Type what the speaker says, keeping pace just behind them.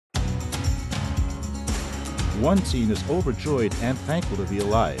One teen is overjoyed and thankful to be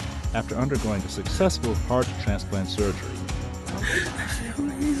alive after undergoing a successful heart transplant surgery.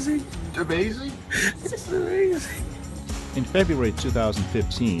 Amazing. Amazing? It's amazing. In February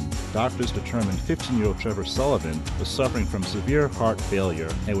 2015, doctors determined 15-year-old Trevor Sullivan was suffering from severe heart failure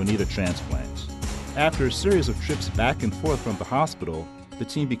and would need a transplant. After a series of trips back and forth from the hospital, the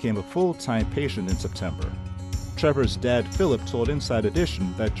teen became a full-time patient in September. Trevor's dad, Philip, told Inside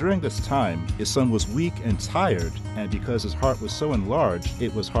Edition that during this time, his son was weak and tired, and because his heart was so enlarged,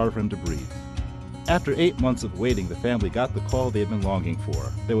 it was hard for him to breathe. After 8 months of waiting, the family got the call they had been longing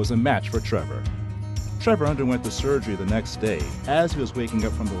for. There was a match for Trevor. Trevor underwent the surgery the next day. As he was waking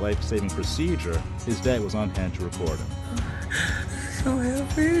up from the life-saving procedure, his dad was on hand to record him. So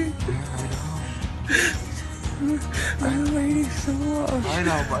happy. I've been waiting so long. I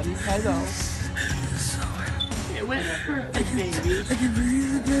know, buddy. I know. So happy. It went perfect, baby. I can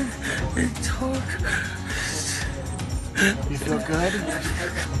breathe again and talk. You feel good?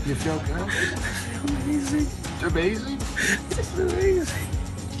 You feel good? I feel amazing. It's amazing? It's amazing.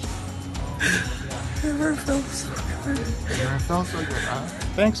 Never felt so good. Never felt so good, huh?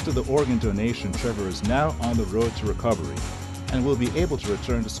 Thanks to the organ donation, Trevor is now on the road to recovery and will be able to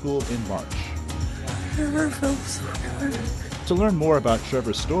return to school in March. Never felt so good. To learn more about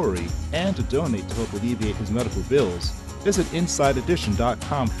Trevor's story and to donate to help alleviate his medical bills, visit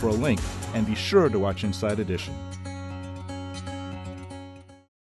InsideEdition.com for a link and be sure to watch Inside Edition.